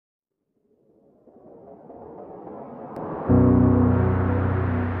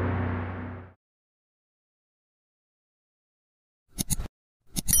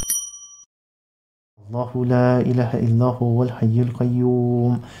الله لا إله إلا هو الحي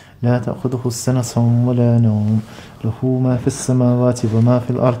القيوم لا تأخذه السنة ولا نوم له ما في السماوات وما في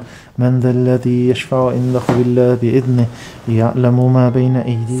الأرض من ذا الذي يشفع عنده إلا بإذنه يعلم ما بين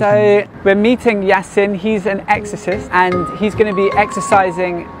أيديهم. So we're meeting Yasin. He's an exorcist and he's going to be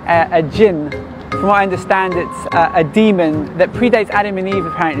exorcising a jinn. From what I understand, it's a demon that predates Adam and Eve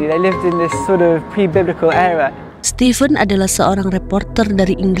apparently. They lived in this sort of pre-biblical era. Stephan adalah seorang reporter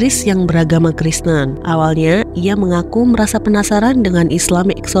dari Inggris yang beragama Kristen. Awalnya, ia mengaku merasa penasaran dengan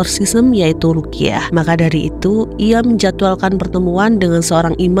Islamic exorcism yaitu ruqyah. Maka dari itu, ia menjadwalkan pertemuan dengan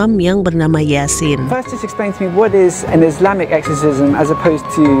seorang imam yang bernama Yasin. First, just explain to me what is an Islamic exorcism as opposed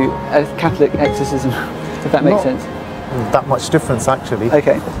to a Catholic exorcism, if that makes sense. That much difference actually.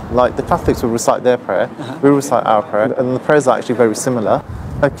 Okay. Like the Catholics will recite their prayer, we recite our prayer, and the prayers are actually very similar.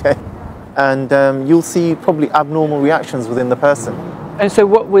 Okay. And you'll see probably abnormal reactions within the person. And so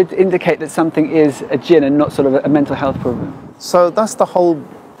what would indicate that something is a jinn and not sort of a mental health problem? So that's the whole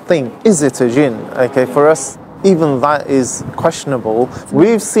thing. Is it a jinn? Okay, for us, even that is questionable.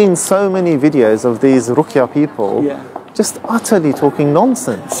 We've seen so many videos of these ruqyah people just utterly talking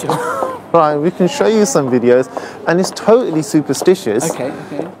nonsense. Right, we can show you some videos, and it's totally superstitious. Okay.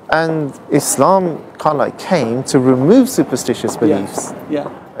 And Islam kind of like came to remove superstitious beliefs. Yeah.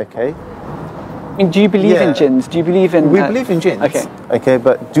 Okay. I mean, do you believe in jinns? Do you believe in... We believe in jinns. Okay,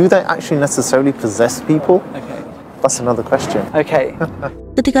 but do they actually necessarily possess people? Okay. That's another question. Okay.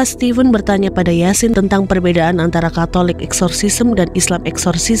 Ketika Stephan bertanya pada Yasin tentang perbedaan antara Catholic exorcism dan Islam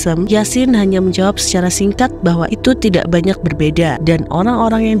exorcism, Yasin hanya menjawab secara singkat bahwa itu tidak banyak berbeda dan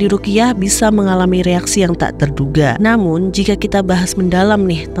orang-orang yang diruqyah bisa mengalami reaksi yang tak terduga. Namun, jika kita bahas mendalam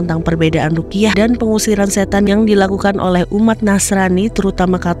nih tentang perbedaan ruqyah dan pengusiran setan yang dilakukan oleh umat Nasrani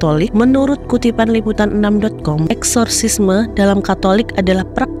terutama Katolik, menurut kutipan liputan6.com, eksorsisme dalam Katolik adalah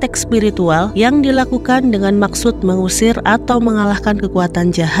praktek spiritual yang dilakukan dengan maksud mengusir atau mengalahkan kekuatan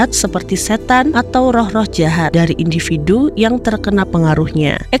jahat seperti setan atau roh-roh jahat dari individu yang terkena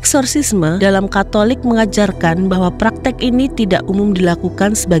pengaruhnya. Eksorsisme dalam Katolik mengajarkan bahwa praktek ini tidak umum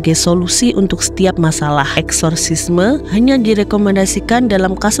dilakukan sebagai solusi untuk setiap masalah. Eksorsisme hanya direkomendasikan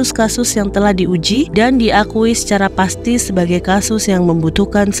dalam kasus-kasus yang telah diuji dan diakui secara pasti sebagai kasus yang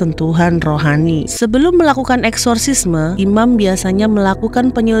membutuhkan sentuhan rohani. Sebelum melakukan eksorsisme, imam biasanya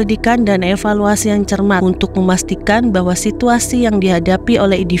melakukan penyelidikan dan evaluasi yang cermat untuk memastikan bahwa situasi yang dihadapi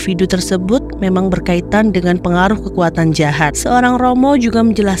oleh individu tersebut memang berkaitan dengan pengaruh kekuatan jahat. Seorang romo juga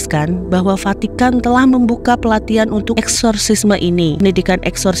menjelaskan bahwa Vatikan telah membuka pelatihan untuk eksorsisme ini. Pendidikan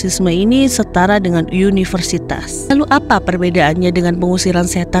eksorsisme ini setara dengan universitas. Lalu apa perbedaannya dengan pengusiran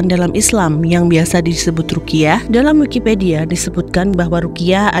setan dalam Islam yang biasa disebut ruqyah? Dalam Wikipedia disebutkan bahwa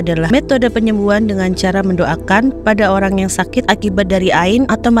ruqyah adalah metode penyembuhan dengan cara mendoakan pada orang yang sakit akibat dari ain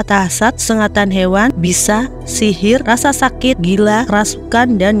atau mata hasad, sengatan hewan, bisa, sihir, rasa sakit, gila, kerasukan,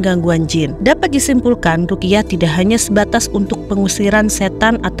 dan gangguan jin. Dapat disimpulkan, ruqyah tidak hanya sebatas untuk pengusiran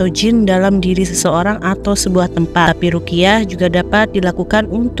setan atau jin dalam diri seseorang atau sebuah tempat, tapi ruqyah juga dapat dilakukan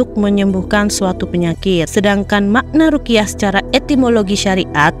untuk menyembuhkan suatu penyakit. Sedangkan makna ruqyah secara etimologi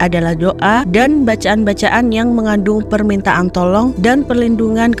syariat adalah doa dan bacaan-bacaan yang mengandung permintaan tolong dan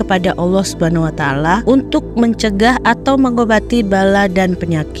perlindungan kepada Allah Subhanahu wa Ta'ala untuk mencegah atau mengobati bala dan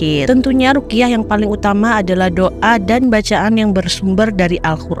penyakit. Tentunya ruqyah yang paling utama adalah doa dan bacaan yang bersumber dari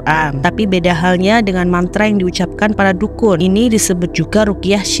Al-Quran. Tapi beda halnya dengan mantra yang diucapkan para dukun. Ini disebut juga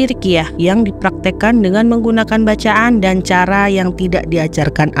ruqyah syirkiyah yang dipraktekkan dengan menggunakan bacaan dan cara yang tidak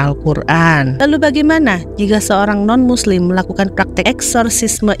diajarkan Al-Quran. Lalu bagaimana jika seorang non-muslim melakukan praktek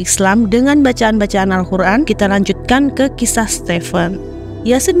eksorsisme Islam dengan bacaan-bacaan Al-Quran? Kita lanjutkan ke kisah Stephan.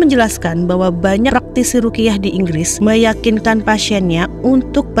 Yasin menjelaskan bahwa banyak praktisi ruqyah di Inggris meyakinkan pasiennya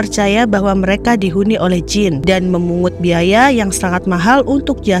untuk percaya bahwa mereka dihuni oleh jin dan memungut biaya yang sangat mahal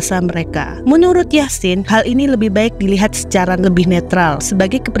untuk jasa mereka. Menurut Yasin, hal ini lebih baik dilihat secara lebih netral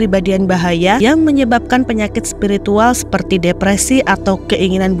sebagai kepribadian bahaya yang menyebabkan penyakit spiritual seperti depresi atau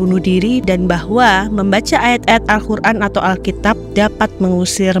keinginan bunuh diri, dan bahwa membaca ayat-ayat Al-Quran atau Alkitab dapat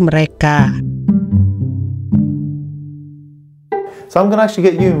mengusir mereka. So I'm going to actually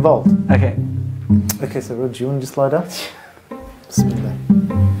get you involved. Okay. Okay, so Rod, do you want to just lie down? Bismillah.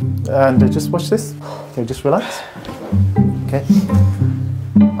 And just watch this. Okay, just relax. Okay.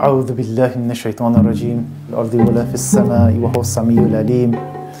 أعوذ بالله من الشيطان الرجيم الأرض ولا في السماء وهو السميع العليم.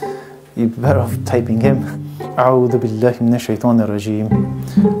 You're better off typing him. أعوذ بالله من الشيطان الرجيم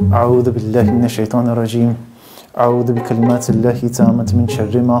أعوذ بالله من الشيطان الرجيم أعوذ بكلمات الله التامة من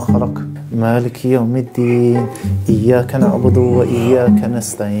شر ما خلق مالك يوم الدين إياك نعبد وإياك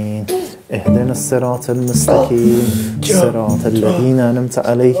نستعين اهدنا الصراط المستقيم صراط الذين أنعمت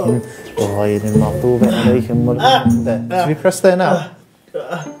عليهم غير المغضوب عليهم ولا الضالين. Should we press there now?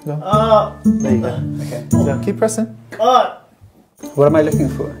 Go. There you go. Okay. Go. Keep pressing. What am I looking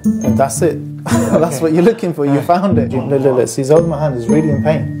for? And that's it. That's what you're looking for. You found it. Look. See, he's holding my hand. He's really in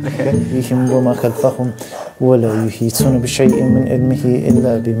pain. Okay. وما خلفهم ولا يحيطون بشيء من علمه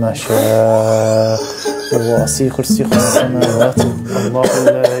إلا بما شاء ووسع كرسيه السماوات الله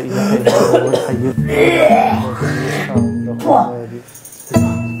لا إله إلا هو الحي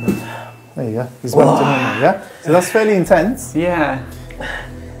There you go. He's well done now, yeah? So that's fairly intense. Yeah.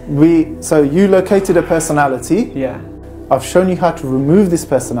 So you located a personality. Yeah. I've shown you how to remove this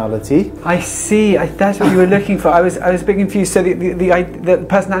personality. I see. That's what you were looking for. I was a bit confused. So the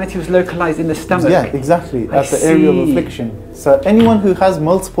personality was localized in the stomach. Yeah, exactly. At the area of affliction. So anyone who has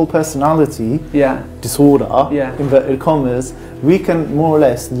multiple personality disorder, inverted commas, we can more or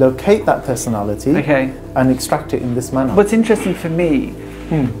less locate that personality and extract it in this manner. What's interesting for me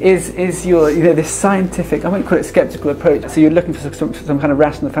is your, this scientific, I won't call it skeptical approach. So you're looking for some kind of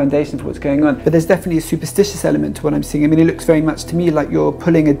rational foundation for what's going on. But there's definitely a superstitious element to what I'm seeing. I mean, it looks very much to me like you're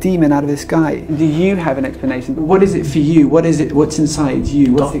pulling a demon out of this guy. Do you have an explanation? What is it for you? What is it? What's inside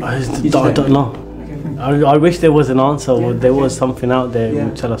you? I don't know. I wish there was an answer or there was something out there that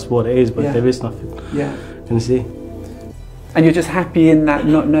would tell us what it is, but there is nothing. Yeah. Can you see? And you're just happy in that,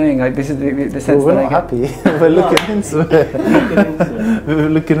 not knowing. Like, this is the sense. Well, we're not happy. We're looking into it. We're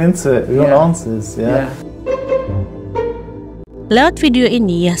looking into it. We want answers. Lewat video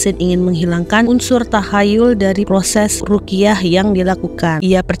ini, Yasin ingin menghilangkan unsur tahayul dari proses ruqyah yang dilakukan.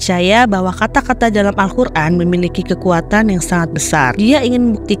 Ia percaya bahwa kata-kata dalam Al-Quran memiliki kekuatan yang sangat besar. Dia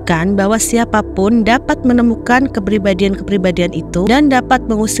ingin membuktikan bahwa siapapun dapat menemukan kepribadian-kepribadian itu dan dapat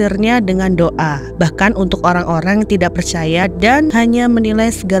mengusirnya dengan doa. Bahkan untuk orang-orang yang tidak percaya dan hanya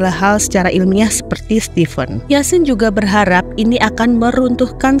menilai segala hal secara ilmiah seperti Stephan. Yasin juga berharap ini akan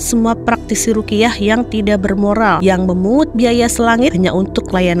meruntuhkan semua praktisi ruqyah yang tidak bermoral, yang memungut biaya langit hanya untuk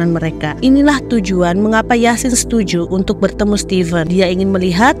layanan mereka. Inilah tujuan mengapa Yasin setuju untuk bertemu Stephan. Dia ingin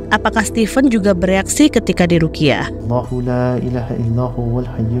melihat apakah Stephan juga bereaksi ketika diruqyah. Allahu la ilaha illa huwal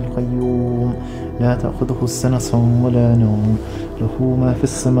hayyul qayyum la ta'khudhuhu sinatun wa la nawm lahu ma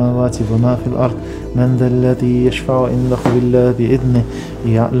fis samawati wa ma fil ard man dhal ladhi yashfa'u indahu illa bi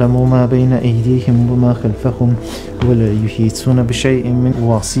idnihi ya'lamu ma bayna aydihim wa ma khalfahum wa la yuhituna bi shay'in min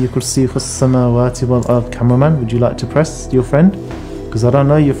wasi'i kursiyyi as-samawati wal ard. Cameraman, would you like to press your friend? Because I don't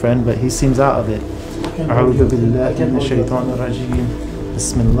know your friend, but he seems out of it. أعوذ بالله من الشيطان الرجيم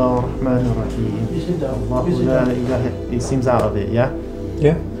بسم الله الرحمن الرحيم الله لا إله. He seems out of it, yeah?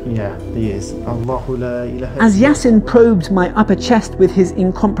 Yeah, he is. As Yasin probed my upper chest with his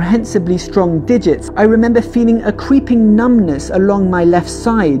incomprehensibly strong digits, I remember feeling a creeping numbness along my left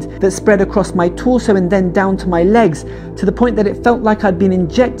side that spread across my torso and then down to my legs, to the point that it felt like I'd been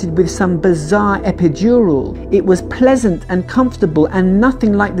injected with some bizarre epidural. It was pleasant and comfortable and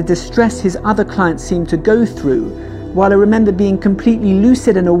nothing like the distress his other clients seemed to go through. While I remember being completely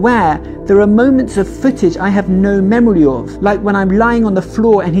lucid and aware, there are moments of footage I have no memory of, like when I'm lying on the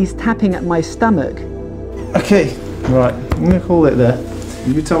floor and he's tapping at my stomach. Okay, right, I'm going to call it there.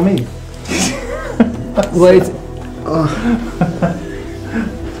 You tell me. Wait.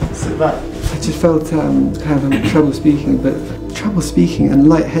 Sit back. I just felt kind of trouble speaking and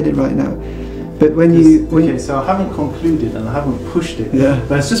lightheaded right now. But okay, so I haven't concluded and I haven't pushed it,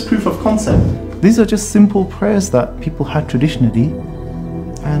 but it's just proof of concept. These are just simple prayers that people had traditionally,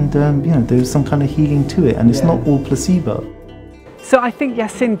 and there's some kind of healing to it, and it's not all placebo. So I think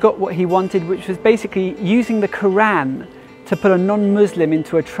Yasin got what he wanted, which was basically using the Qur'an to put a non-Muslim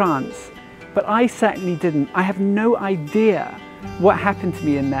into a trance. But I certainly didn't. I have no idea what happened to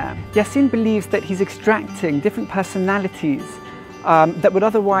me in there. Yasin believes that he's extracting different personalities that would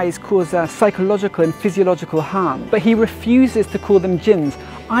otherwise cause psychological and physiological harm. But he refuses to call them jinns.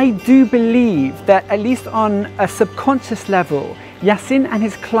 I do believe that, at least on a subconscious level, Yasin and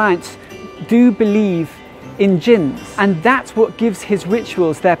his clients do believe in jinns. And that's what gives his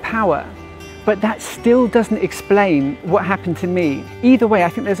rituals their power. But that still doesn't explain what happened to me. Either way, I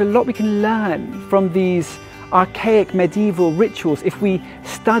think there's a lot we can learn from these archaic medieval rituals if we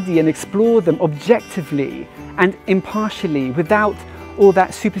study and explore them objectively and impartially, without all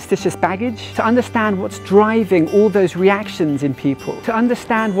that superstitious baggage, to understand what's driving all those reactions in people, to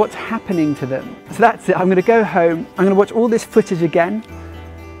understand what's happening to them. So that's it. I'm going to go home, I'm going to watch all this footage again,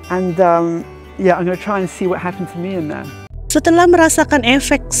 and I'm going to try and see what happened to me in there. Setelah merasakan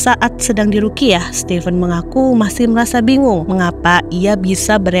efek saat sedang diruqyah, Stephan mengaku masih merasa bingung mengapa ia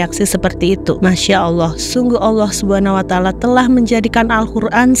bisa bereaksi seperti itu. Masya Allah, sungguh Allah SWT telah menjadikan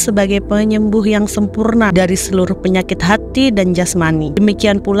Al-Quran sebagai penyembuh yang sempurna dari seluruh penyakit hati dan jasmani.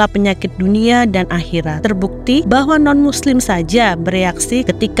 Demikian pula penyakit dunia dan akhirat. Terbukti bahwa non-muslim saja bereaksi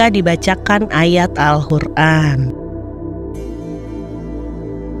ketika dibacakan ayat Al-Quran.